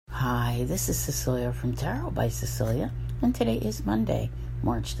Hi, this is Cecilia from Tarot by Cecilia, and today is Monday,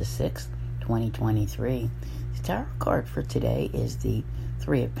 March the 6th, 2023. The tarot card for today is the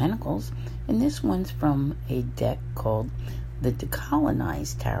Three of Pentacles, and this one's from a deck called the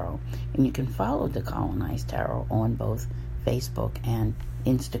Decolonized Tarot, and you can follow Decolonized Tarot on both Facebook and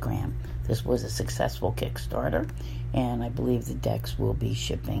Instagram. This was a successful Kickstarter, and I believe the decks will be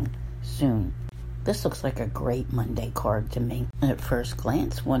shipping soon. This looks like a great Monday card to me. At first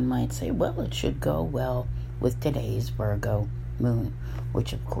glance, one might say, well, it should go well with today's Virgo moon,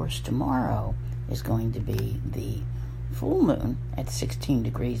 which of course tomorrow is going to be the full moon at 16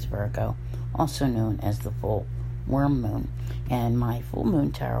 degrees Virgo, also known as the full worm moon. And my full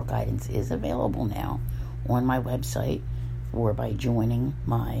moon tarot guidance is available now on my website or by joining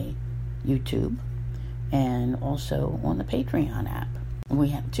my YouTube and also on the Patreon app. We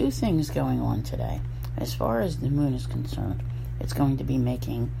have two things going on today. As far as the moon is concerned, it's going to be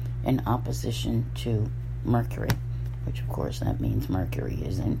making an opposition to Mercury, which of course that means Mercury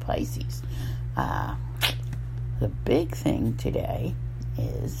is in Pisces. The big thing today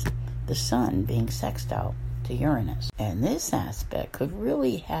is the sun being sextile to Uranus. And this aspect could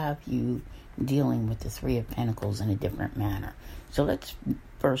really have you dealing with the Three of Pentacles in a different manner. So let's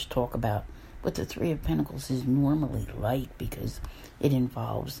first talk about what the Three of Pentacles is normally like, because it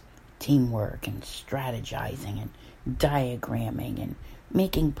involves teamwork and strategizing and diagramming and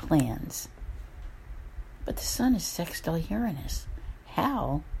making plans. But the sun is sextile Uranus.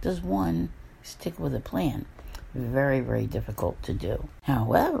 How does one stick with a plan? Very, very difficult to do.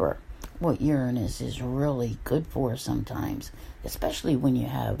 However, what Uranus is really good for sometimes, especially when you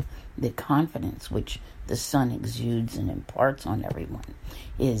have the confidence which the sun exudes and imparts on everyone,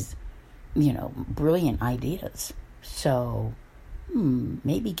 is brilliant ideas. So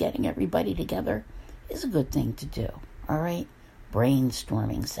maybe getting everybody together is a good thing to do. All right?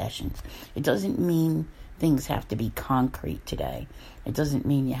 Brainstorming sessions. It doesn't mean things have to be concrete today. It doesn't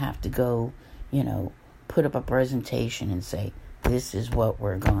mean you have to go, put up a presentation and say, this is what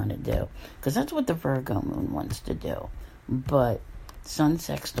we're going to do. Because that's what the Virgo moon wants to do. But sun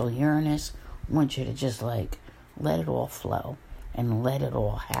sextile Uranus wants you to just let it all flow and let it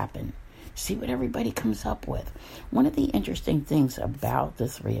all happen. See what everybody comes up with. One of the interesting things about the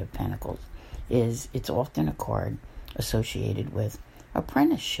Three of Pentacles is it's often a card associated with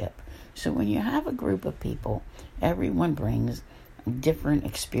apprenticeship. So when you have a group of people, everyone brings different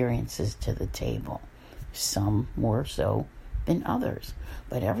experiences to the table. Some more so than others.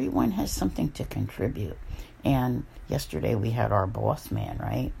 But everyone has something to contribute. And yesterday we had our boss man,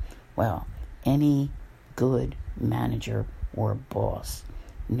 right? Well, any good manager or boss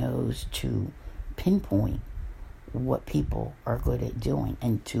knows to pinpoint what people are good at doing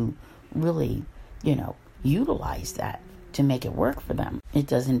and to really, utilize that to make it work for them. It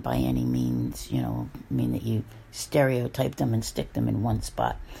doesn't by any means, mean that you stereotype them and stick them in one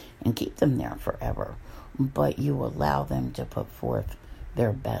spot and keep them there forever. But you allow them to put forth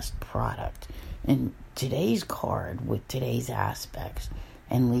their best product. And today's card, with today's aspects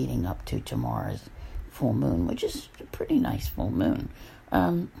and leading up to tomorrow's full moon, which is a pretty nice full moon,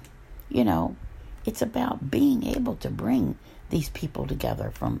 it's about being able to bring these people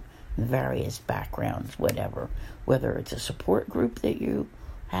together from various backgrounds, whether it's a support group that you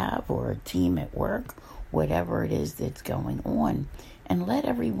have or a team at work, whatever it is that's going on, and let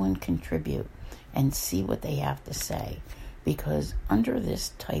everyone contribute and see what they have to say. Because under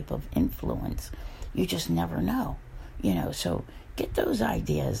this type of influence, you just never know, so get those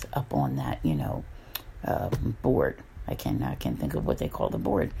ideas up on that, board. I can't think of what they call the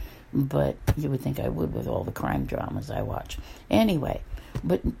board, but you would think I would with all the crime dramas I watch. Anyway,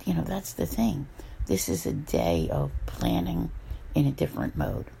 but, that's the thing. This is a day of planning in a different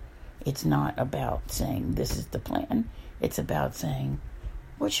mode. It's not about saying, this is the plan. It's about saying,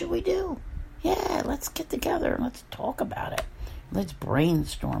 what should we do? Yeah, let's get together and let's talk about it. Let's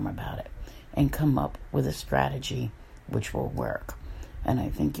brainstorm about it and come up with a strategy which will work. And I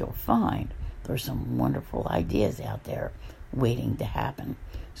think you'll find there's some wonderful ideas out there waiting to happen.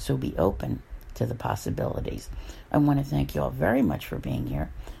 So be open to the possibilities. I want to thank you all very much for being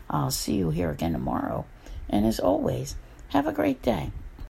here. I'll see you here again tomorrow. And as always, have a great day.